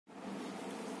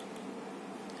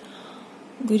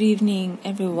Good evening,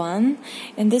 everyone.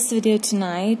 In this video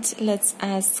tonight, let's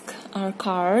ask our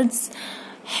cards,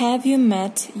 have you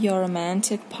met your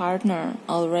romantic partner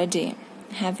already?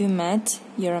 Have you met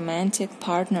your romantic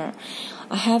partner?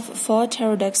 I have 4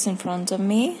 tarot decks in front of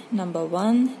me, number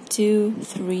 1, 2,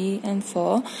 3, and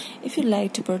 4. If you'd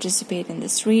like to participate in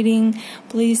this reading,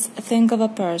 please think of a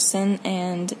person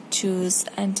and choose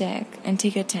a deck. And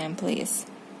take your time, please.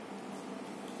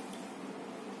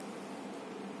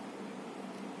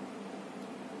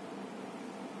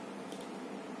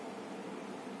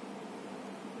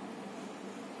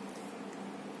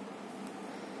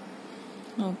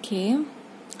 Okay,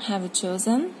 have you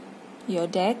chosen your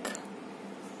deck?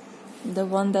 The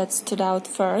one that stood out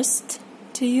first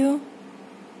to you?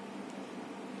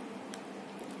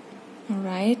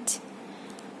 Alright,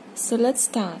 so let's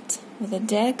start with the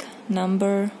deck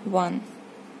number 1.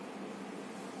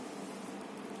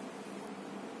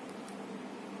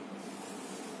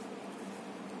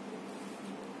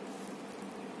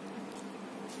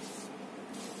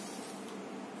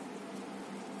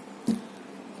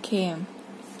 Okay.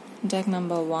 Deck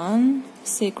number 1,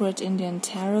 Sacred Indian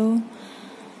Tarot.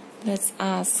 Let's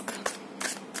ask,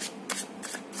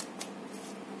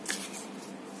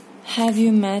 have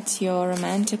you met your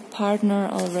romantic partner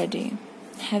already?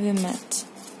 Have you met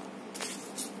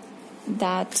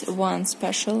that one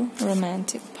special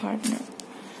romantic partner?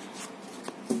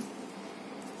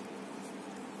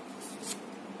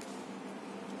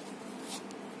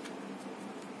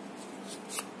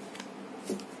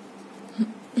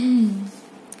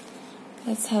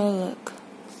 Let's have a look.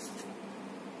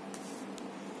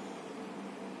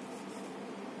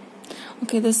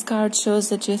 Okay, this card shows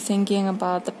that you're thinking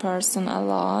about the person a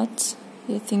lot.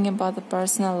 You're thinking about the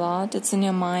person a lot. It's in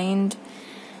your mind.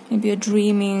 Maybe you're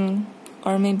dreaming,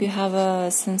 or maybe you have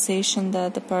a sensation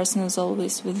that the person is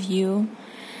always with you.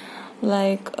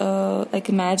 Like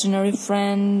imaginary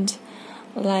friend,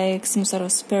 like some sort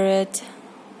of spirit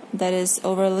that is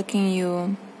overlooking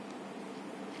you.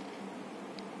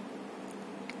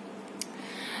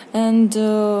 And,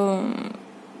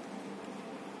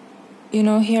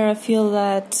 here I feel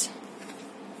that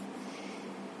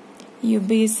you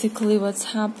basically, what's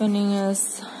happening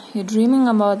is you're dreaming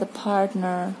about the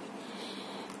partner,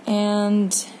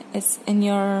 and it's in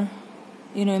your,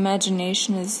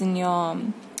 imagination is in your,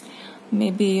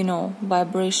 maybe,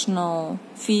 vibrational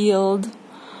field.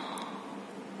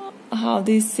 How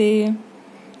they say,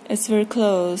 it's very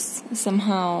close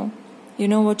somehow. You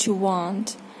know what you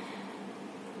want.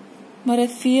 But I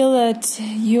feel that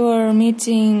you're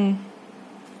meeting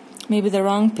maybe the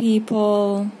wrong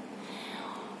people.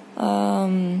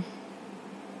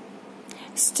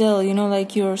 Still,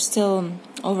 like you're still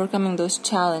overcoming those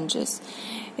challenges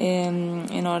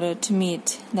in order to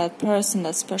meet that person,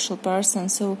 that special person.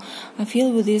 So I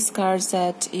feel with these cards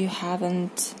that you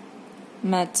haven't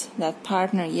met that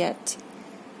partner yet.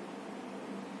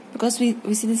 Because we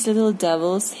see these little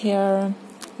devils here.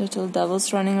 Little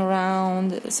devils running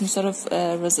around, some sort of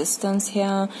resistance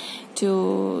here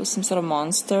to some sort of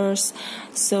monsters.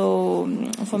 So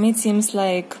for me it seems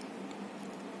like,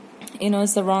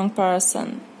 it's the wrong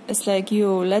person. It's like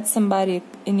you let somebody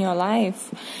in your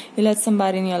life,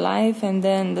 and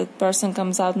then the person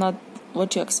comes out not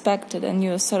what you expected, and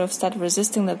you sort of start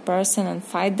resisting that person and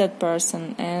fight that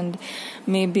person, and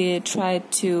maybe try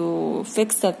to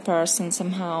fix that person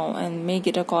somehow and make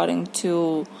it according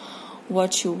to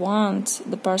what you want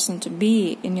the person to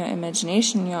be in your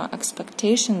imagination, your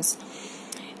expectations.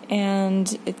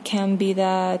 And it can be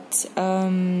that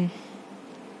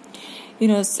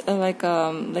it's like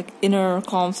inner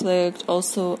conflict,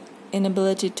 also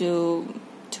inability to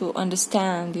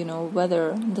understand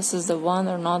whether this is the one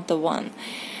or not the one.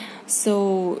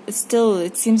 So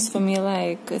it seems for me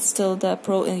like it's still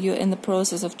you're in the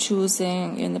process of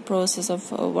choosing, you're in the process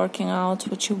of working out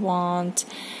what you want.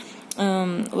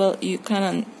 You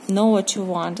kind of know what you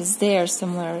want is there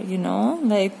somewhere,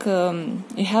 like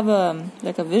you have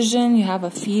a vision, you have a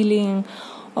feeling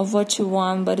of what you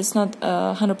want, but it's not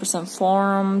 100%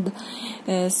 formed.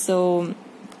 So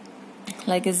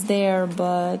like it's there,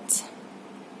 but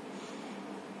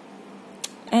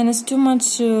and it's too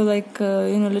much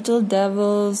little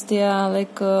devils. They are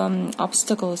like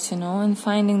obstacles, in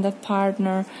finding that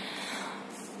partner.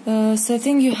 So I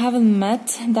think you haven't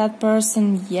met that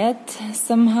person yet.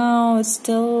 Somehow it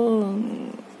still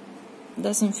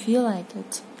doesn't feel like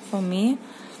it for me.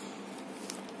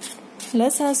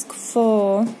 Let's ask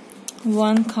for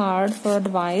one card for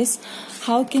advice.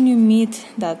 How can you meet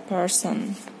that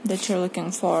person that you're looking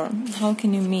for? How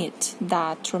can you meet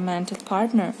that romantic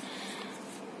partner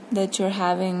that you're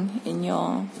having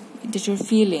that you're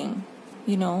feeling?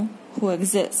 who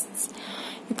exists.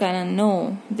 You kind of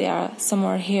know they are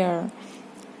somewhere here.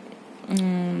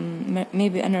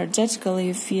 Maybe energetically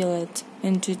you feel it,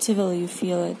 intuitively you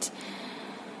feel it.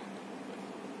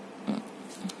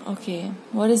 Okay,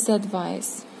 what is the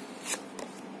advice?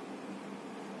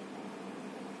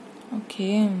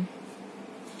 Okay.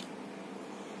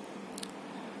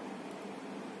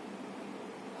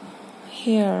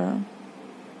 Here.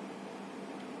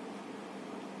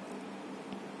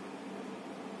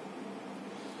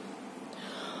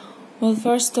 Well,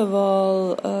 first of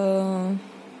all,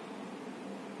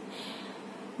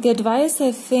 the advice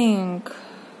I think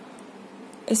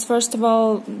is, first of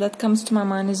all, that comes to my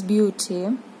mind is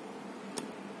beauty.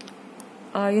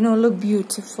 Look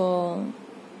beautiful,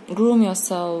 groom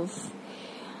yourself,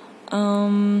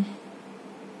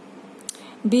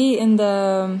 be in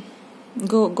the,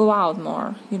 go out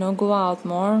more, go out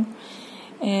more,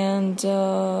 and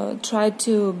try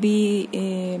to be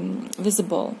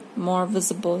more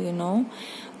visible,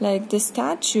 like the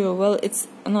statue. Well, it's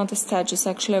not a statue, it's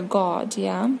actually a god,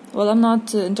 yeah. Well, I'm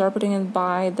not interpreting it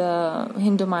by the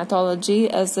Hindu mythology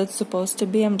as it's supposed to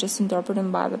be. I'm just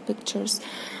interpreting by the pictures,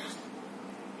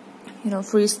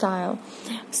 freestyle.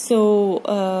 So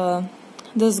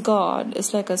this god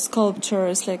is like a sculpture,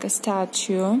 it's like a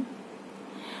statue.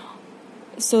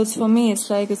 So for me, it's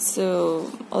like it's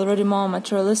already more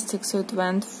materialistic. So it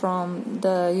went from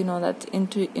the that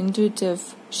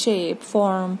intuitive shape,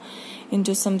 form,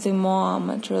 into something more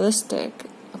materialistic,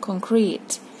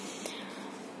 concrete.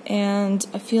 And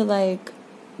I feel like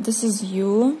this is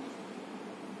you.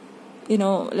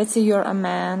 Let's say you're a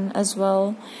man as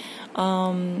well,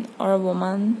 or a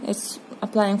woman. It's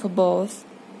applying for both.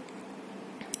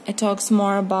 It talks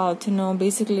more about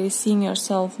basically seeing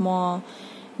yourself more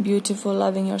beautiful,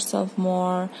 loving yourself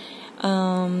more,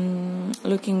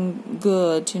 looking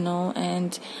good,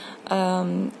 and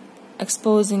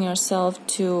exposing yourself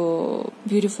to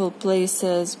beautiful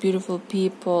places, beautiful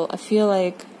people. I feel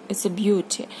like it's a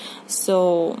beauty.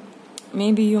 So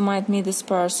maybe you might meet this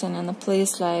person in a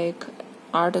place like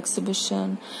art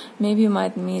exhibition. Maybe you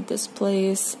might meet this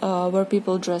place where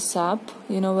people dress up,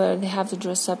 where they have to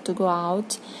dress up to go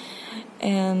out.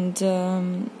 And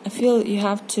I feel you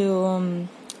have to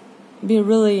be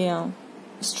really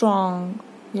strong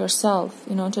yourself,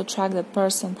 to attract that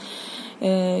person.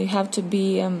 You have to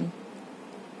be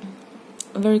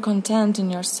very content in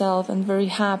yourself and very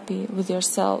happy with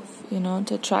yourself,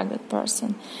 to attract that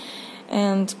person.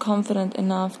 And confident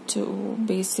enough to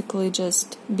basically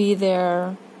just be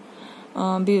there,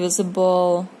 be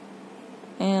visible,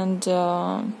 and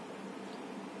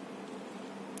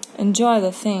enjoy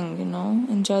the thing,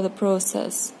 enjoy the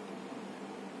process.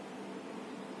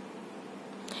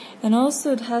 And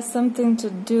also it has something to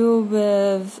do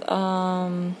with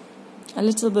a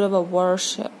little bit of a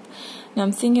worship. Now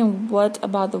I'm thinking, what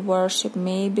about the worship?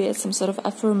 Maybe it's some sort of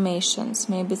affirmations.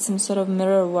 Maybe it's some sort of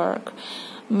mirror work.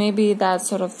 Maybe that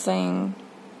sort of thing.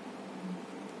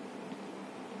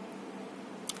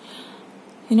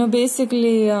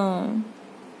 Basically, I'm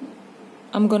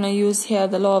going to use here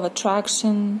the law of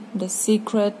attraction, The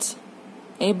Secret,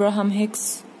 Abraham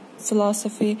Hicks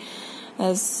philosophy.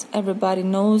 As everybody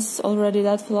knows already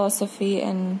that philosophy,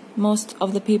 and most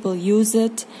of the people use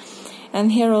it.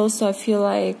 And here also I feel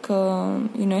like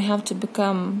you have to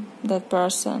become that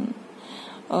person,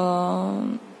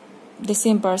 the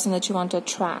same person that you want to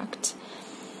attract.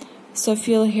 So I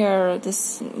feel here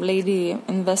this lady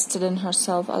invested in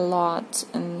herself a lot,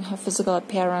 in her physical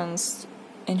appearance,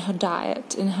 in her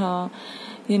diet, in her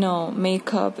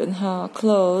makeup, in her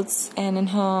clothes, and in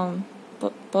her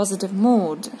positive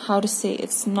mood. How to say,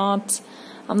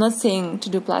 I'm not saying to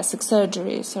do plastic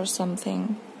surgeries or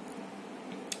something,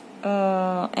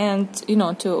 and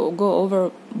to go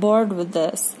overboard with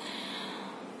this,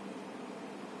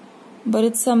 but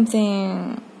it's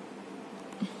something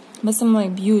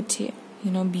like beauty,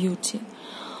 beauty.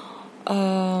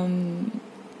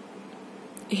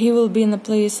 He will be in a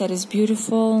place that is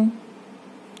beautiful.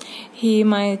 You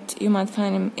might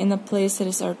find him in a place that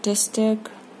is artistic,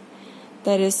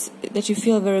 that you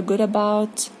feel very good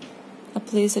about, a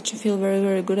place that you feel very,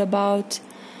 very good about,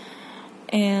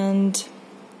 and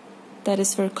that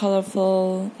is very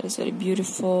colorful, that is very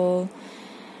beautiful.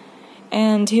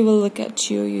 And he will look at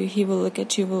you, he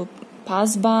will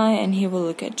pass by and he will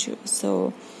look at you.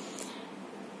 So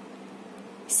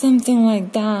something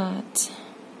like that.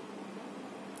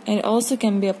 And it also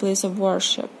can be a place of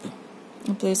worship.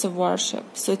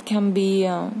 So it can be,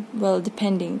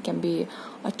 depending, it can be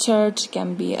a church, it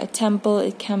can be a temple,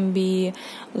 it can be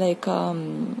like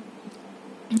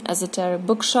esoteric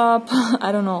bookshop,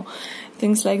 I don't know. It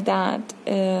things like that.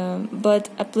 But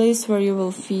a place where you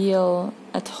will feel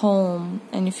at home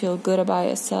and you feel good about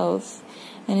yourself,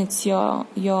 and it's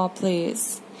your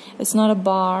place. It's not a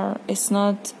bar, it's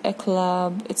not a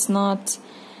club, it's not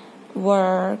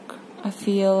work. I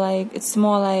feel like it's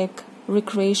more like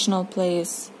recreational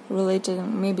place related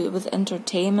maybe with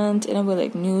entertainment, in a way,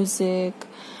 like music,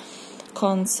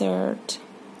 concert.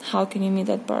 How can you meet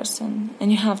that person?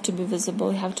 And you have to be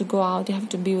visible, you have to go out, you have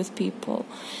to be with people,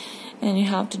 and you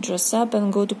have to dress up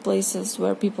and go to places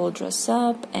where people dress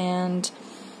up and,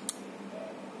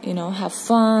 you know, have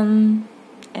fun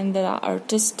and that are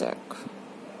artistic.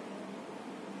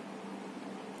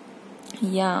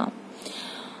 Yeah,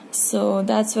 so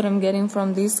that's what I'm getting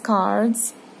from these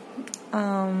cards.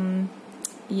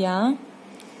 Yeah,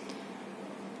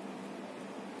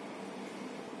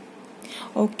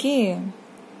 okay.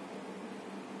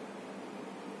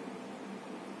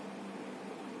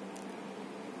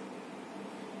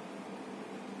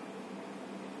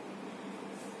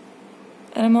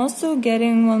 And I'm also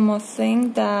getting one more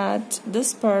thing, that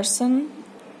this person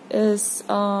is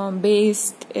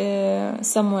based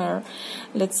somewhere.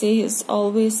 Let's say he's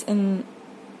always in,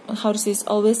 how to say, he's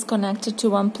always connected to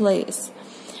one place.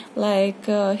 Like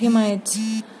he might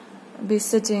be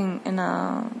sitting in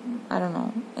a, I don't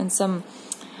know, in some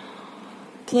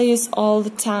place all the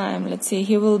time. Let's say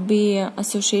he will be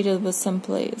associated with some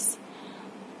place.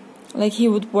 Like he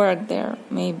would work there,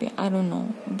 maybe, I don't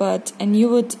know. And you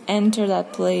would enter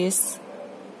that place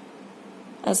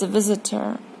as a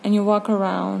visitor, and you walk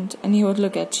around, and he would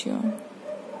look at you.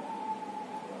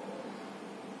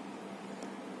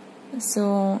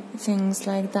 So, things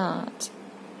like that.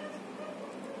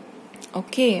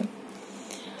 Okay.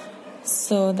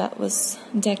 So, that was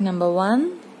deck number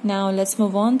 1. Now, let's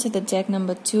move on to the deck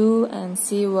number 2 and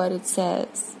see what it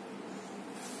says.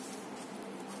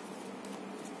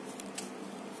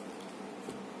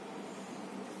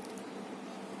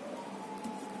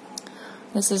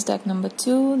 This is deck number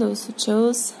 2, those who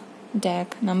chose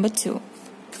deck number 2.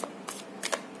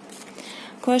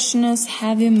 Question is,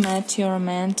 have you met your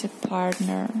romantic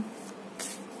partner?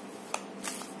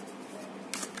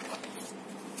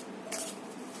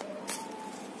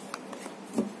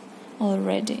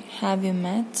 Already. Have you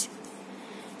met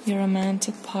your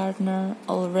romantic partner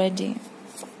already?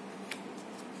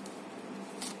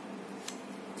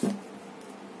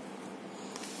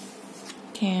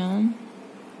 Okay.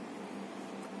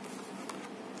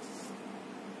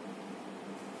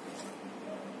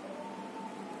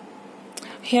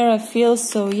 Here I feel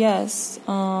so, yes.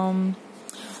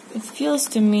 It feels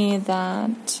to me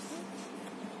that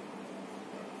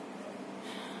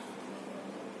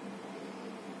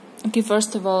okay,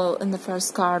 first of all, in the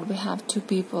first card we have 2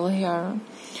 people here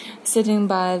sitting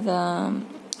by the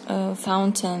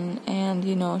fountain, and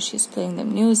you know, she's playing the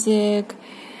music,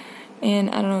 and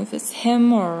I don't know if it's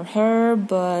him or her,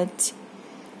 but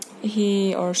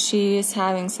he or she is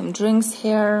having some drinks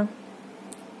here,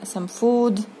 some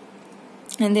food,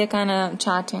 and they're kind of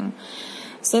chatting.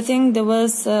 So I think there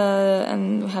was,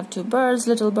 and we have 2 birds,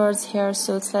 little birds here,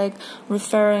 so it's like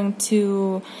referring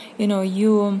to, you know,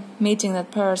 you meeting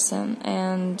that person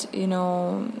and, you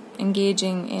know,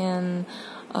 engaging in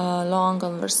long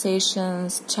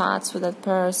conversations, chats with that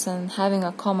person, having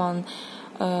a common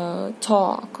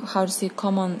talk, how to say,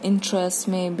 common interests,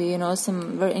 maybe, you know,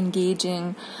 some very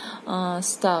engaging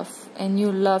stuff, and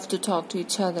you love to talk to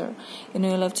each other. You know,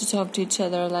 you love to talk to each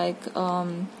other, like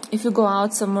if you go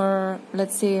out somewhere,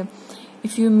 let's say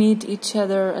if you meet each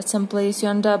other at some place, you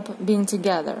end up being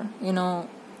together, you know,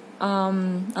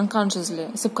 unconsciously,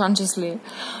 subconsciously,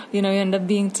 you know, you end up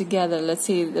being together. Let's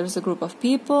say there's a group of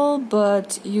people,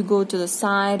 but you go to the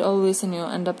side always and you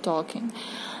end up talking.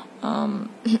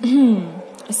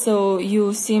 So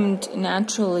you seemed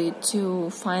naturally to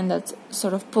find that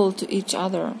sort of pull to each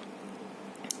other,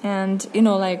 and you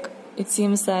know, like it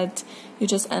seems that you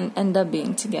just end up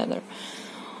being together.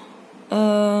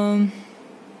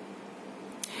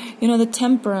 You know, the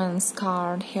Temperance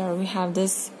card here, we have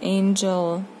this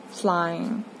angel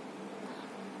flying.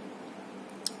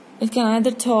 It can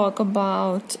either talk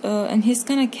about and he's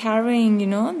kind of carrying, you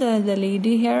know, the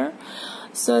lady here.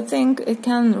 So I think it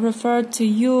can refer to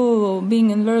you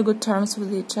being in very good terms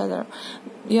with each other.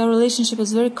 Your relationship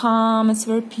is very calm, it's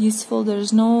very peaceful,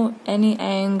 there's no any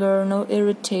anger, no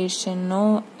irritation,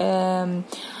 no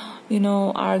you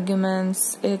know,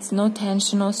 arguments, it's no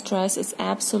tension, no stress, it's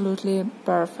absolutely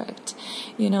perfect.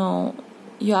 You know,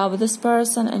 you are with this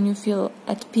person and you feel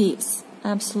at peace,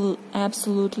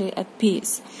 absolutely at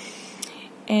peace.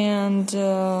 And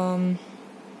there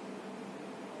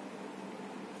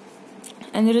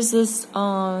is this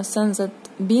sense that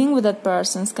being with that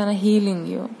person is kind of healing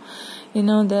you. You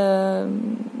know, the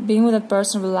being with that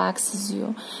person relaxes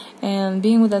you, and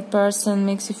being with that person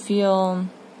makes you feel,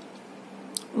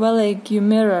 well, like you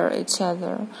mirror each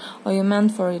other, or you're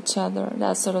meant for each other,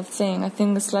 that sort of thing. I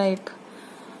think it's like,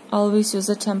 I always use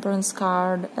a Temperance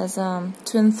card as a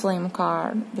twin flame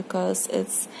card, because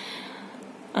it's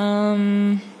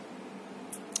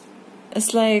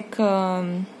like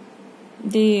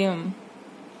they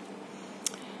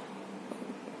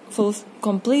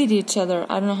complete each other.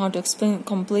 I don't know how to explain.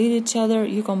 Complete each other.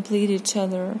 You complete each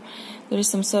other. There is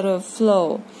some sort of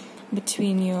flow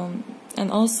between you, and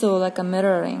also like a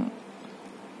mirroring.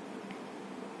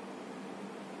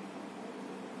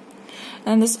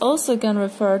 And this also can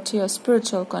refer to your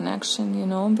spiritual connection, you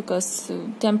know, because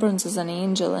Temperance is an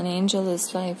angel. An angel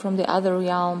is like from the other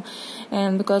realm,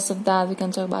 and because of that we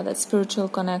can talk about that spiritual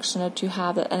connection that you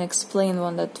have, that unexplained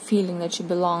one, that feeling that you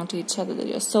belong to each other, that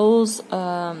your souls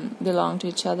belong to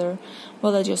each other,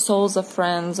 well, that your souls are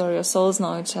friends, or your souls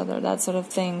know each other, that sort of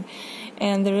thing.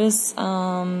 And there is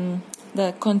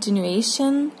the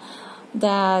continuation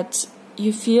that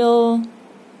you feel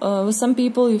with some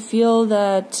people. You feel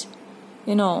that,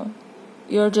 you know,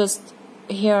 you're just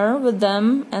here with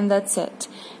them and that's it,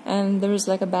 and there is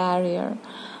like a barrier.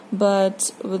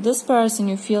 But with this person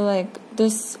you feel like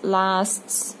this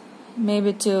lasts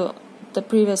maybe to the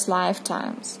previous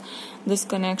lifetimes. This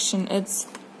connection,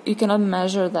 you cannot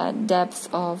measure that depth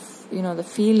of, you know, the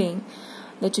feeling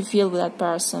that you feel with that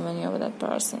person when you're with that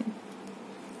person.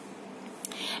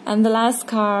 And the last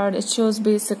card, it shows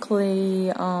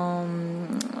basically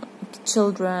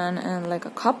children and like a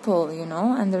couple, you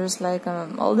know, and there's like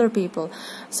older people.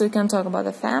 So you can talk about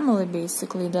the family,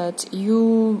 basically, that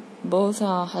you both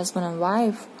are husband and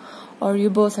wife, or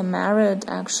you both are married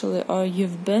actually, or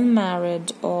you've been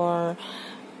married, or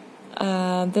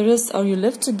or you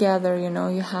live together, you know,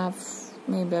 you have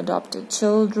maybe adopted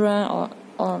children, or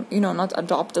you know, not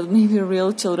adopted, maybe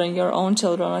real children, your own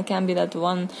children. It can be that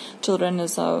one children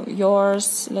is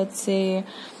yours, let's say,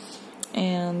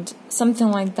 and something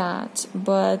like that.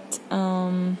 But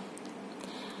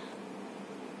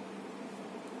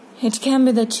it can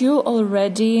be that you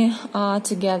already are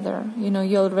together, you know,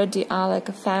 you already are like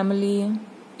a family,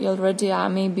 you already are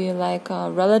maybe like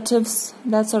relatives,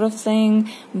 that sort of thing.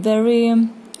 Very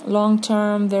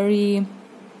long-term, very,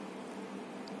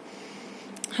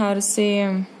 how to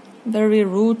say, very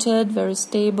rooted, very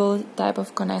stable type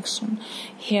of connection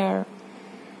here.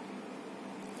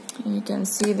 You can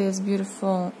see these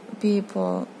beautiful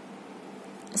people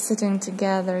sitting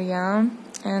together, yeah,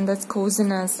 and that's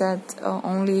coziness, that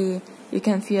only you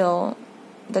can feel,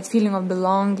 that feeling of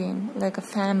belonging, like a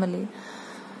family.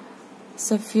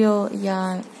 So feel,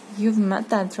 yeah, you've met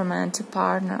that romantic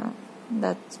partner,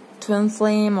 that twin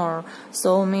flame or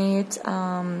soulmate,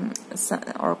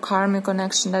 or karmic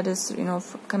connection that is, you know,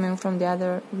 coming from the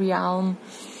other realm,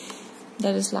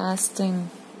 that is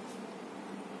lasting.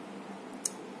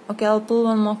 Okay, I'll pull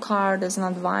one more card as an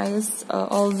advice,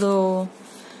 although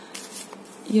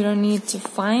you don't need to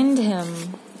find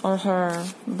him or her,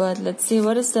 but let's see,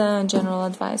 what is the general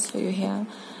advice for you here?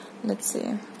 Let's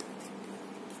see.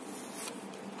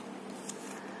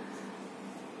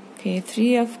 Okay,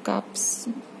 3 of Cups.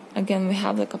 Again, we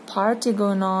have like a party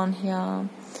going on here.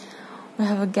 We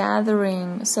have a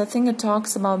gathering. So I think it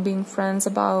talks about being friends,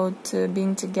 about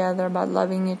being together, about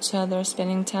loving each other,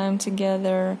 spending time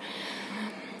together,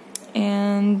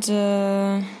 and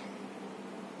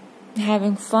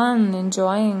having fun,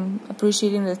 enjoying,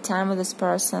 appreciating the time with this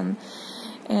person.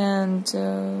 And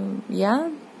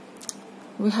yeah,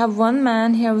 we have one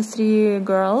man here with 3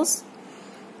 girls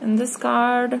in this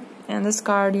card. And this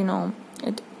card, you know,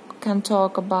 it can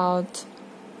talk about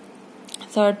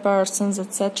third persons,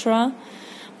 etc.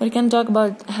 But it can talk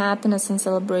about happiness and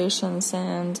celebrations,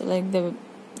 and like the,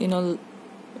 you know,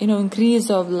 increase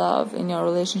of love in your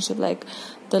relationship, like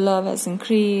the love has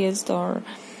increased. Or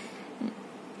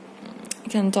it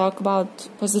can talk about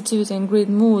positivity and great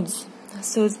moods.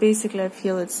 So it's basically, I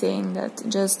feel it's saying that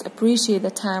just appreciate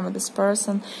the time with this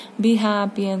person, be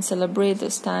happy and celebrate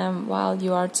this time while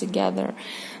you are together.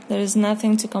 There is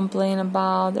nothing to complain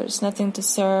about, there's nothing to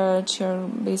search.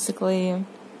 You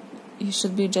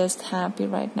should be just happy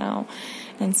right now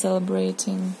and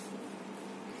celebrating.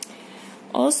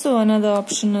 Also, another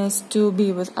option is to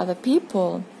be with other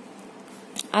people.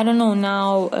 I don't know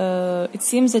now, it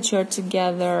seems that you're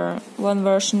together. One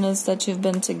version is that you've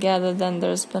been together, then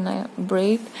there's been a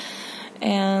break,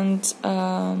 and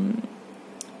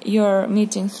you're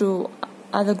meeting through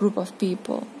other group of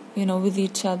people, you know, with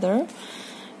each other.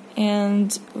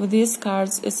 And with these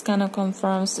cards, it kind of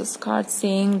confirms this card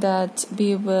saying that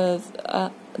be with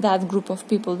that group of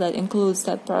people that includes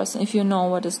that person, if you know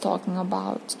what it's talking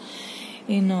about,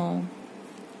 you know.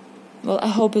 Well, I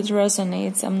hope it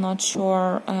resonates. I'm not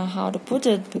sure how to put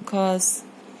it, because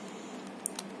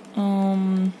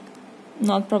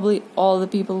not probably all the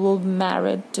people will be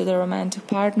married to their romantic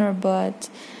partner, but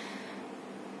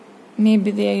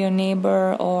maybe they're your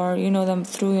neighbor, or you know them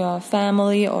through your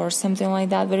family or something like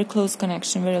that. Very close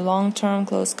connection, very long-term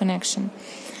close connection.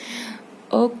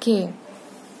 Okay,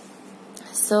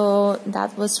 so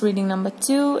that was reading number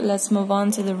 2. Let's move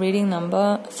on to the reading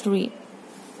number 3.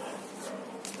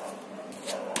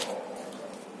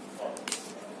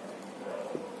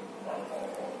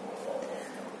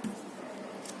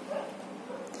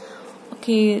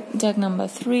 Okay, deck number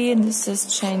 3, this is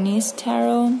Chinese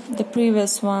Tarot. The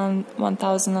previous one,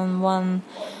 1001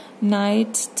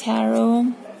 Night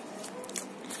Tarot.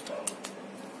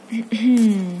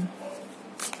 The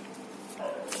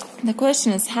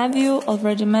question is, have you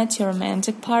already met your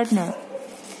romantic partner?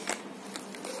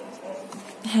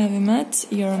 Have you met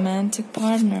your romantic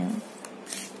partner?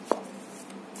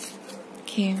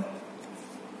 Okay.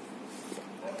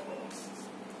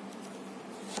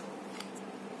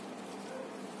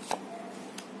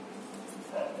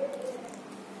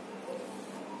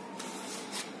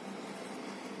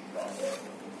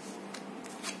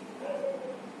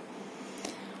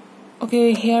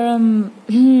 Okay, here I'm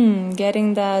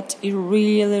getting that you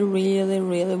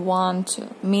really want to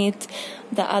meet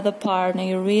the other partner.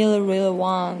 You really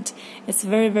want. It's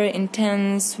very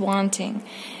intense wanting,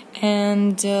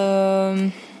 and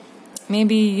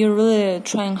maybe you're really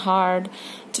trying hard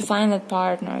to find that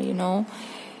partner, you know.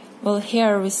 Well,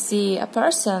 here we see a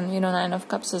person, you know, 9 of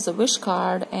Cups is a wish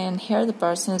card, and here the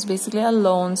person is basically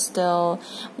alone still,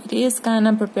 but he is kind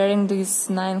of preparing these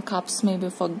 9 Cups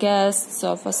maybe for guests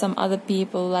or for some other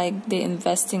people, like they're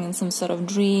investing in some sort of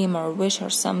dream or wish or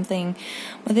something,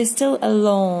 but they're still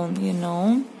alone, you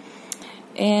know.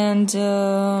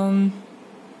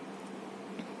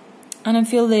 And I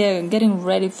feel they're getting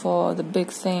ready for the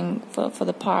big thing, for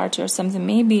the party or something.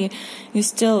 Maybe you're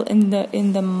still in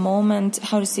the moment,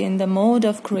 how to say, in the mode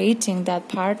of creating that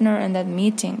partner and that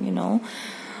meeting, you know.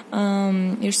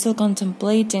 You're still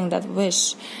contemplating that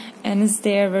wish, and it's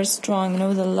there very strong, you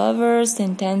know. The Lovers, the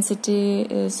intensity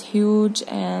is huge,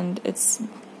 and it's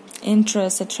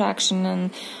interest, attraction,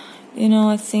 and you know,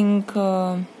 I think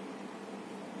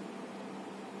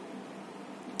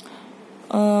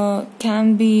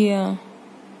can be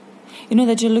you know,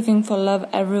 that you're looking for love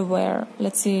everywhere.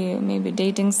 Let's see, maybe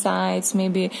dating sites,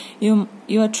 maybe you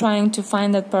are trying to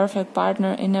find that perfect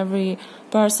partner in every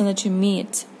person that you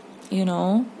meet, you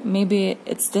know. Maybe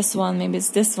it's this one, maybe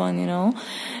it's this one, you know.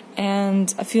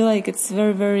 And I feel like it's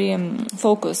very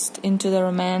focused into the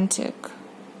romantic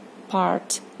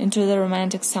part, into the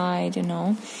romantic side, you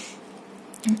know.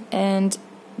 And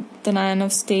the 9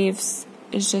 of Staves,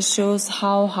 it just shows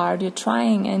how hard you're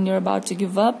trying, and you're about to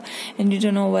give up, and you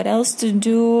don't know what else to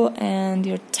do, and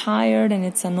you're tired, and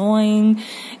it's annoying,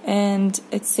 and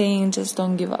it's saying just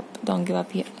don't give up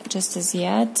yet, just as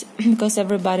yet, because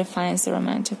everybody finds a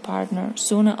romantic partner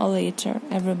sooner or later.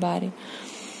 Everybody,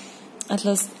 at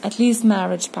least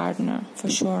marriage partner for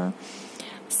sure.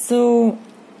 So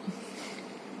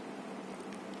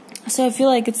I feel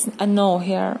like it's a no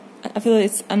here. I feel like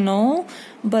it's a no,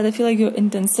 but I feel like you're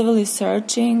intensively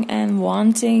searching and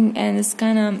wanting, and it's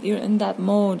kind of, you're in that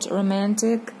mode,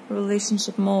 romantic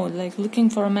relationship mode, like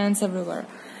looking for romance everywhere.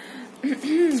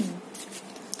 And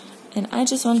I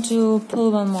just want to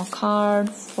pull one more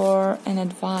card for an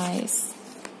advice.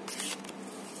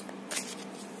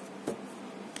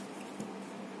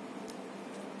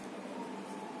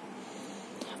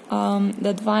 The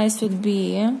advice would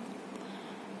be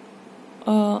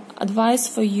advice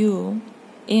for you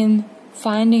in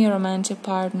finding a romantic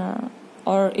partner,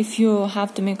 or if you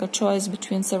have to make a choice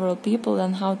between several people,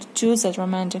 then how to choose that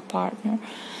romantic partner.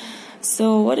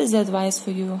 So what is the advice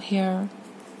for you here?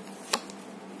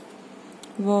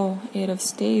 Whoa, 8 of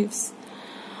Staves.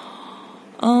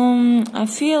 I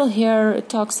feel here it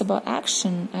talks about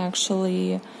action,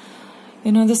 actually.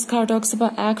 You know, this card talks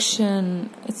about action.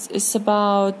 It's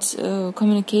about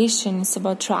communication. It's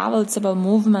about travel. It's about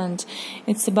movement.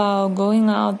 It's about going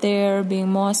out there, being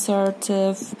more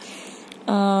assertive,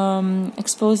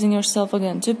 exposing yourself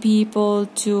again to people,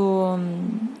 to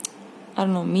I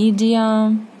don't know,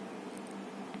 media.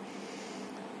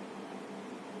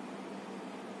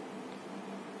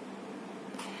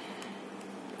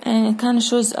 And it kind of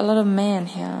shows a lot of men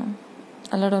here.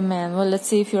 A lot of men. Well, let's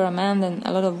say if you're a man, then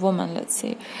a lot of women, let's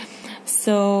say.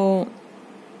 So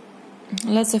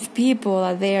lots of people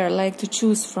are there, like to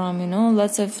choose from,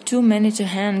 lots of too many to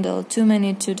handle, too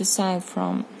many to decide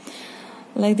from.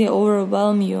 Like they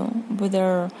overwhelm you with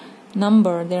their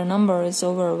number is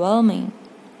overwhelming.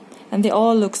 And they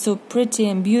all look so pretty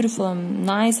and beautiful and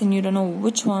nice, and you don't know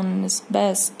which one is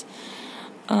best.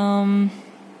 And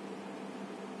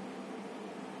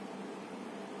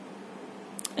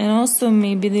also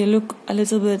maybe they look a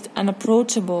little bit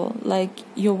unapproachable, like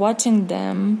you're watching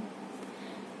them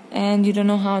and you don't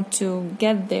know how to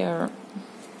get there.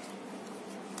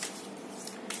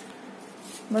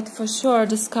 But for sure,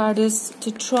 this card is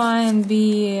to try and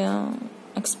be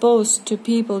exposed to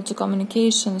people, to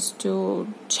communications, to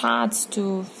chats,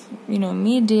 to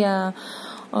media,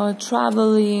 or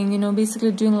traveling.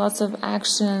 Basically doing lots of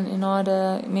action in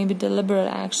order, maybe deliberate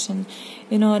action,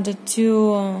 in order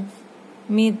to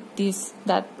meet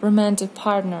that romantic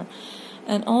partner.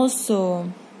 And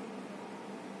also,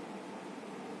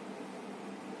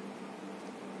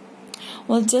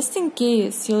 well, just in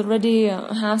case you already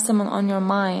have someone on your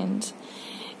mind,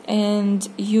 and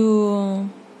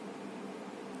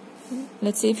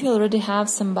let's say if you already have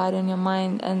somebody on your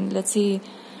mind, and let's say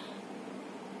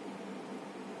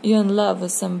you're in love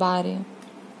with somebody,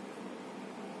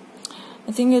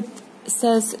 I think it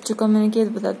says to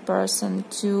communicate with that person,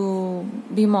 to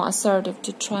be more assertive,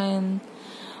 to try and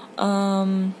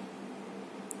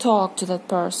talk to that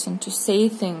person, to say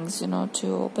things, to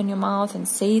open your mouth and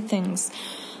say things,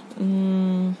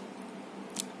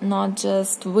 not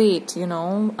just wait,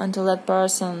 until that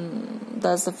person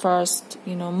does the first,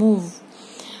 move.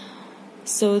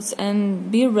 So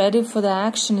and be ready for the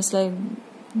action. It's like,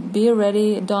 be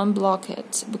ready, don't block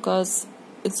it, because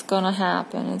it's gonna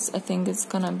happen. I think it's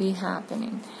gonna be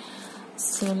happening.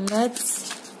 So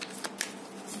let's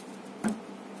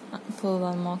pull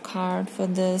one more card for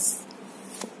this.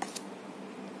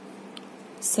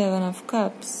 Seven of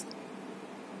Cups.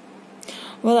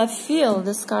 Well, I feel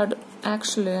this card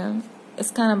actually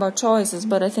is kind of about choices,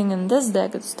 but I think in this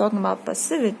deck it's talking about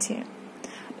passivity.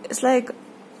 It's like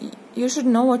you should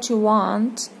know what you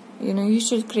want. You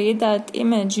should create that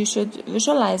image. You should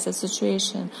visualize the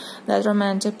situation, that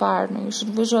romantic partner. You should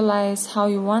visualize how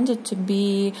you want it to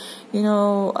be.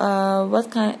 How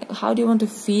do you want to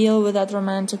feel with that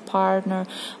romantic partner?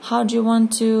 How do you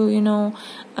want to,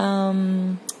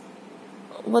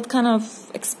 what kind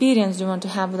of experience do you want to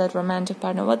have with that romantic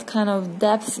partner? What kind of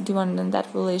depth do you want in that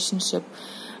relationship?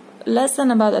 Less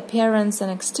than about appearance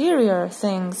and exterior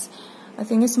things. I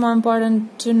think it's more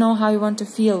important to know how you want to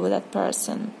feel with that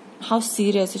person, how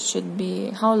serious it should be,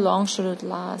 how long should it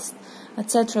last,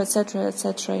 etc., etc.,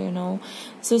 etc.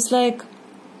 So it's like,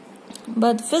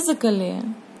 but physically,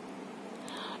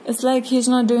 it's like he's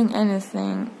not doing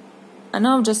anything. I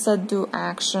know I've just said do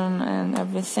action and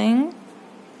everything,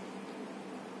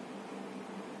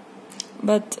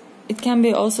 but it can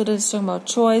be also that it's talking about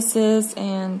choices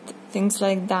and things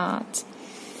like that.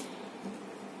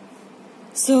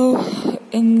 So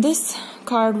in this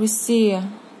card we see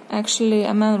actually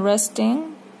a man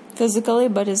resting physically,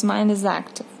 but his mind is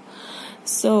active.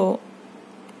 So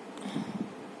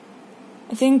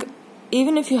I think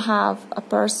even if you have a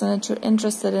person that you're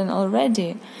interested in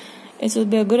already, it would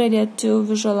be a good idea to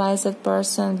visualize that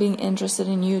person being interested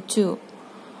in you too.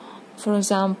 For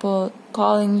example,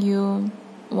 calling you,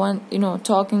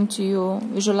 talking to you,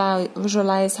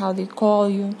 visualize how they call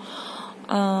you,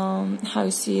 how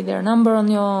you see their number on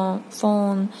your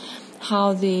phone,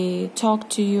 how they talk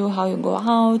to you, how you go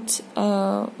out,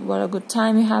 what a good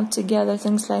time you have together,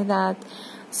 things like that.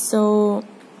 So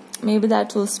maybe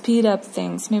that will speed up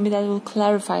things, maybe that will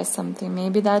clarify something,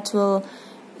 maybe that will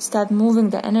start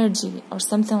moving the energy or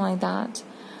something like that.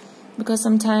 Because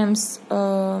sometimes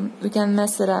we can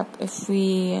mess it up if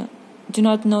we do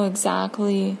not know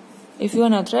exactly, if we are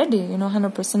not ready,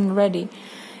 100% ready,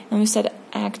 and we start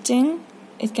acting,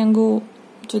 it can go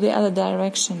to the other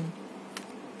direction.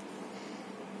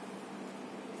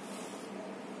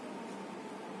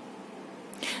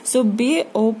 So be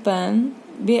open,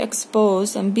 be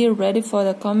exposed, and be ready for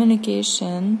the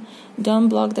communication. Don't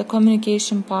block the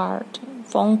communication part.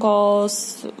 Phone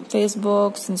calls,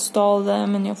 Facebooks, install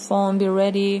them in your phone, be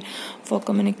ready for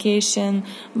communication,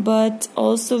 but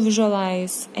also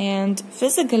visualize. And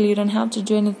physically, you don't have to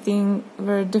do anything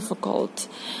very difficult.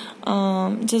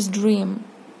 Just dream,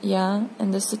 yeah?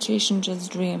 In this situation,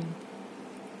 just dream.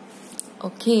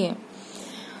 Okay.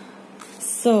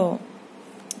 So,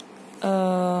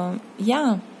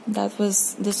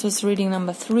 this was reading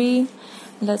number 3.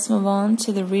 Let's move on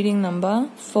to the reading number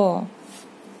 4.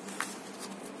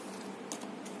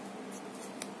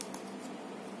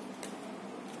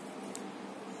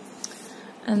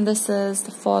 And this is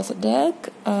the fourth deck.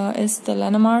 It's the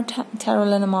Lenormand, Tarot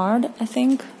Lenormand, I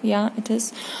think. Yeah, it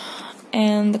is.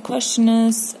 And the question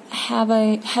is, have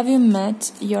you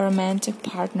met your romantic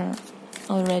partner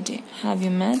already? Have you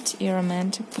met your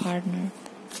romantic partner?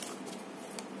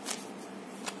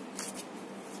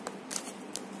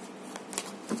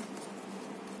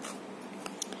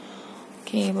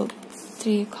 Okay, well,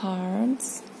 3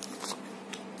 cards.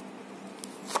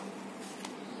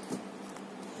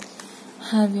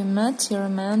 Have you met your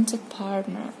romantic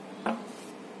partner?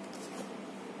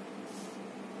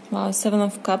 Wow, 7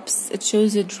 of Cups. It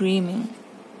shows you dreaming.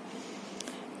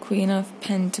 Queen of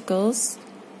Pentacles.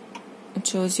 It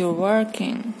shows you're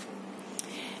working.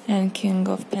 And King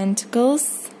of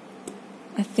Pentacles.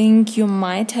 I think you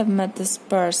might have met this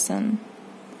person.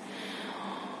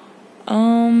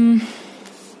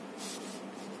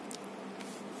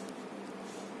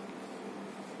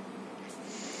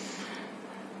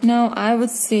 Now, I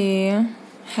would say,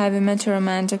 have you met your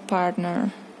romantic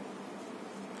partner?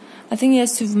 I think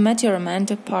yes, you've met your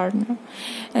romantic partner.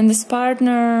 And this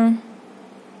partner,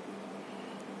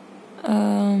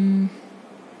 I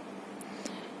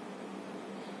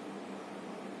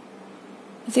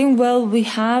think, well, we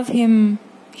have him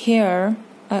here,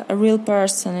 a real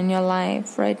person in your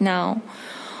life right now,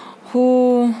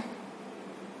 who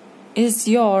is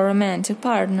your romantic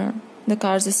partner. The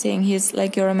cards are saying he's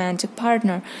like your romantic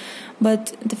partner,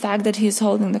 but the fact that he's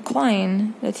holding the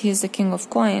coin, that he's the King of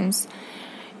Coins,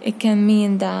 it can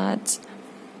mean that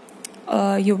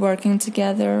you're working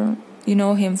together. You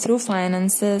know him through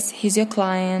finances. He's your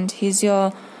client. He's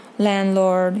your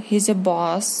landlord. He's your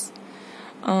boss.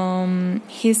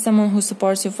 He's someone who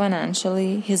supports you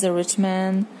financially. He's a rich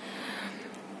man.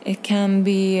 It can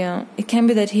be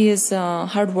that he is a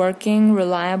hardworking,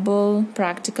 reliable,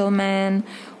 practical man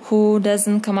who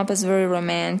doesn't come up as very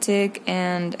romantic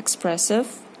and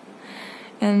expressive,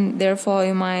 and therefore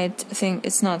you might think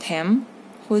it's not him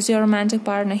who's your romantic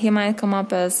partner. He might come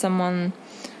up as someone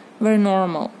very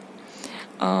normal,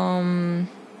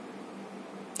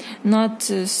 not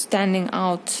standing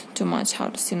out too much. How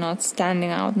to say? Not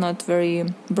standing out, not very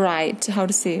bright. How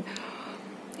to say?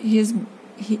 He's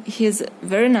a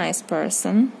very nice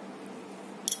person.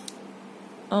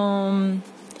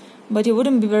 But he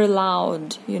wouldn't be very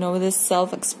loud, you know, with his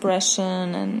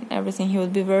self-expression and everything. He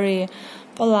would be very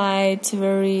polite,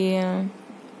 very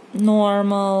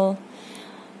normal,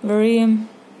 very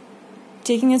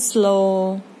taking it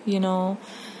slow, you know,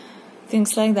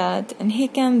 things like that. And he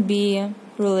can be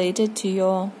related to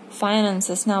your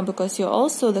finances now, because you're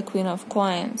also the Queen of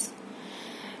Coins.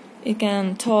 You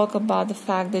can talk about the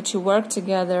fact that you work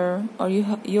together, or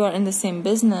you are in the same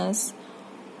business,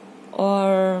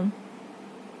 or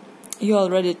you're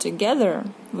already together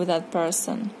with that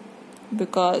person,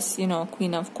 because, you know,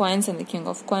 Queen of Coins and the King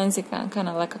of Coins, they can kind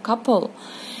of like a couple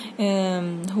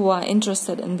who are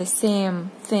interested in the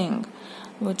same thing,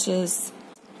 which is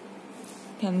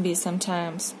can be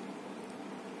sometimes.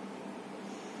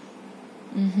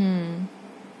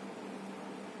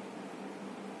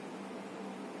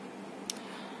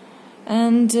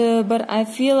 And but I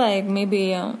feel like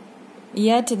maybe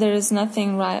yet there is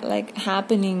nothing right like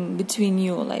happening between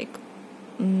you, like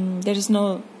there is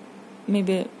no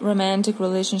maybe romantic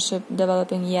relationship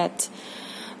developing yet.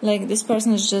 Like this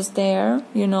person is just there,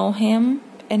 you know him,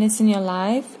 and it's in your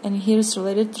life, and he is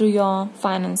related through your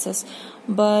finances,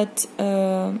 but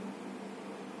I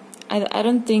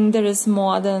don't think there is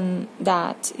more than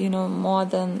that, you know, more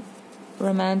than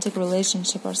romantic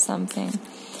relationship or something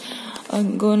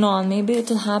going on. Maybe it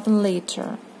will happen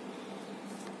later.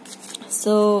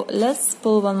 So let's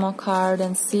pull one more card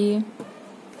and see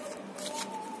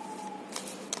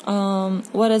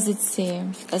what does it say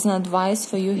as an advice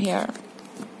for you here.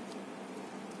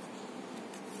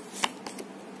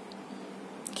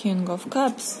 King of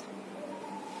Cups.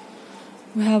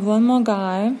 We have one more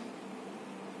guy.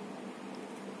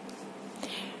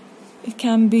 It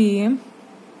can be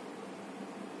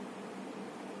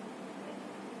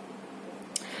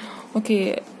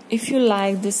okay, if you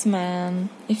like this man,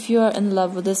 if you are in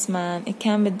love with this man, it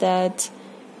can be that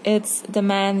it's the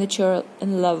man that you're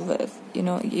in love with. You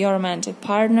know, your romantic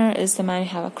partner is the man you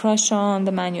have a crush on,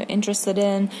 the man you're interested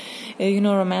in, you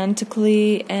know,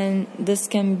 romantically, and this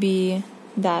can be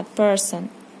that person.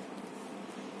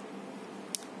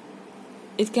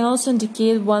 It can also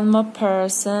indicate one more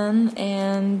person,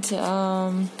 and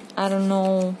I don't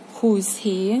know who is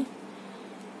he.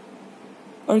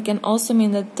 Or it can also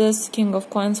mean that this King of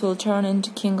Coins will turn into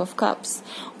King of Cups,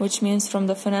 which means from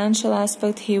the financial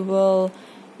aspect he will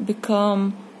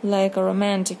become like a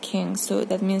romantic king. So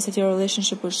that means that your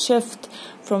relationship will shift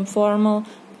from formal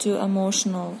too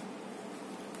emotional.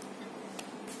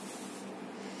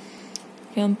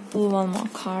 You can pull one more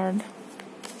card.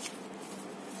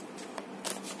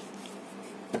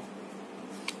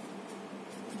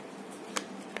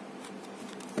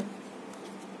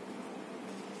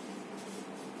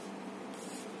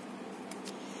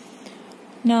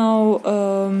 Now,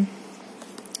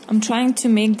 I'm trying to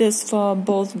make this for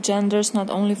both genders, not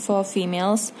only for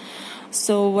females.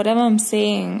 So whatever I'm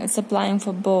saying, it's applying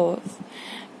for both.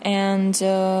 And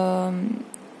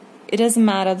it doesn't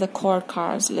matter the core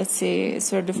cards. Let's say it's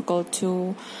very difficult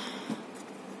to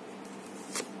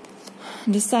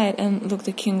decide. And look,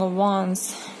 the King of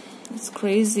Wands. It's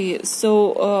crazy.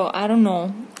 So, I don't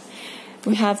know.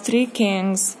 We have 3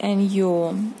 kings and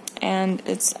you. And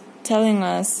it's telling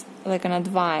us like an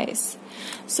advice.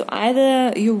 So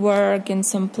either you work in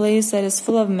some place that is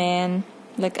full of men,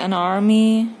 like an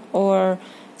army, or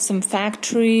some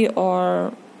factory,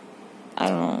 or I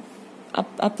don't know,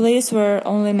 a place where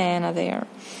only men are there.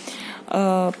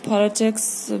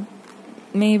 Politics,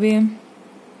 maybe.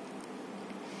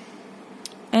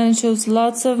 And it shows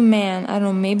lots of men. I don't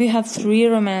know, maybe you have 3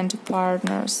 romantic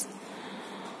partners.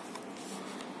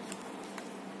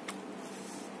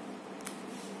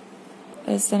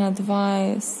 It's an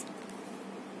advice.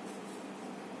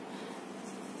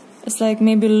 It's like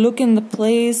maybe look in the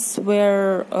place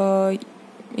where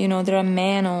you know, there are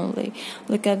men only.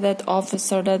 Look at that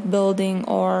office or that building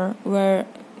or where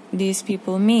these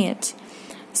people meet.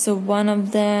 So one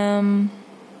of them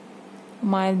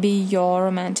might be your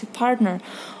romantic partner.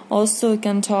 Also, you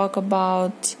can talk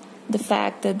about the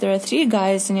fact that there are 3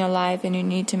 guys in your life and you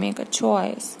need to make a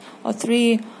choice, or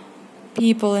 3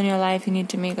 people in your life you need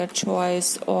to make a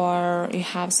choice, or you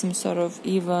have some sort of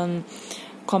even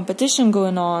competition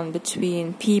going on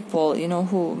between people, you know,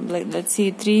 who, like, let's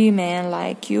say 3 men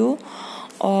like you,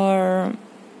 or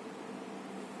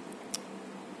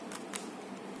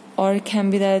it can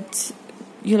be that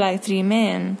you like 3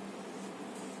 men.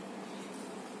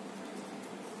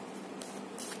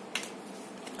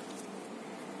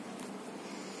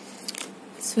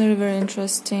 It's very, very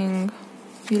interesting.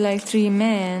 You like 3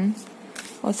 men,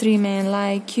 or 3 men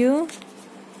like you,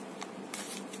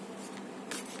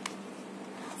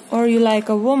 or you like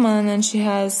a woman and she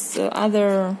has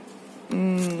other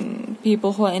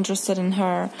people who are interested in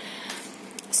her.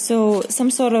 So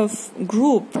some sort of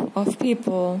group of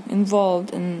people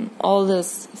involved in all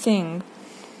this thing.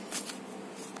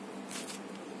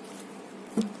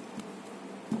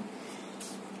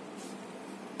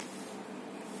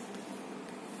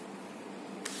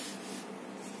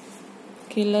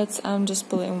 Okay, I'm just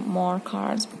pulling more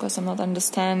cards because I'm not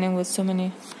understanding with so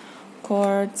many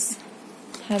cards.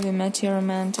 Have you met your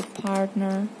romantic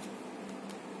partner?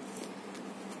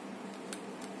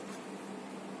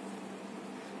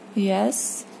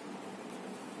 Yes.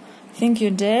 I think you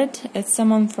did. It's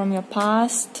someone from your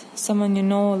past, someone you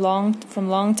know from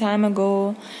long time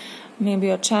ago, maybe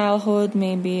your childhood,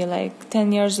 maybe like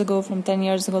 10 years ago, from 10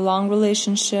 years ago, long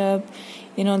relationship.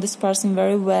 You know this person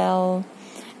very well.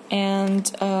 And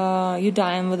you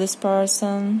dine with this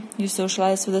person, you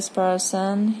socialize with this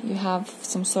person, you have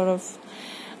some sort of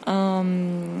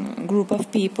group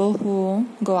of people who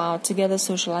go out together,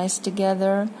 socialize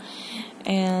together.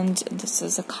 And this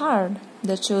is a card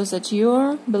that shows that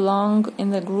you belong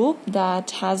in the group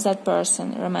that has that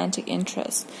person, romantic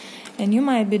interest. And you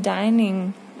might be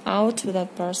dining out with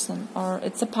that person, or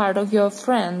it's a part of your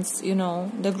friends, you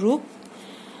know, the group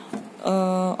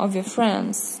of your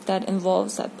friends that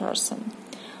involves that person.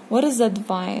 What is the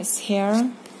advice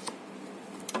here?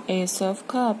 Ace of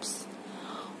Cups.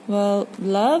 Well,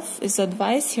 love is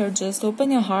advice here. Just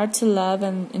open your heart to love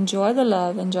and enjoy the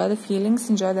love, enjoy the feelings,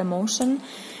 enjoy the emotion.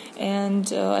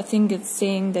 And I think it's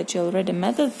saying that you already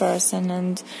met that person,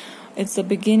 and it's the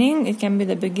beginning. It can be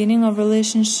the beginning of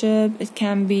relationship. It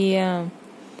can be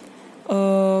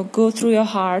go through your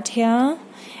heart here.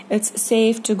 It's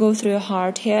safe to go through your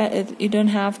heart here. You don't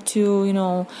have to, you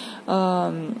know,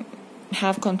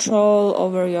 have control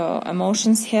over your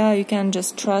emotions here. You can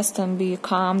just trust and be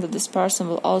calm that this person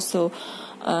will also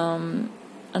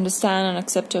understand and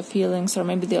accept your feelings, or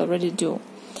maybe they already do.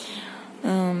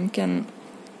 Can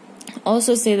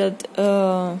also say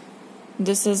that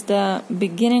this is the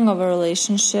beginning of a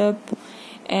relationship,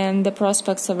 and the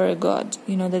prospects are very good.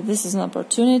 You know that this is an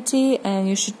opportunity, and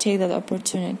you should take that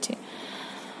opportunity.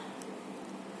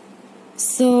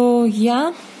 So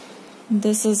yeah,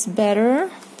 this is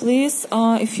better. Please,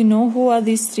 if you know who are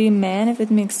these 3 men, if it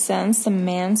makes sense, a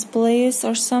man's place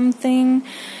or something,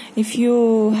 if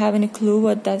you have any clue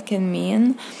what that can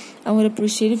mean, I would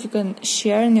appreciate if you can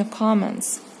share in your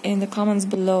comments, in the comments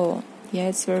below. Yeah,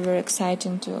 it's very, very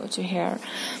exciting to hear.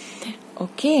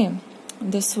 Okay,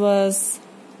 this was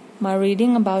my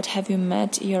reading about have you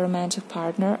met your romantic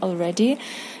partner already.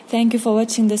 Thank you for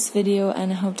watching this video,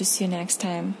 and I hope to see you next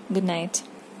time. Good night.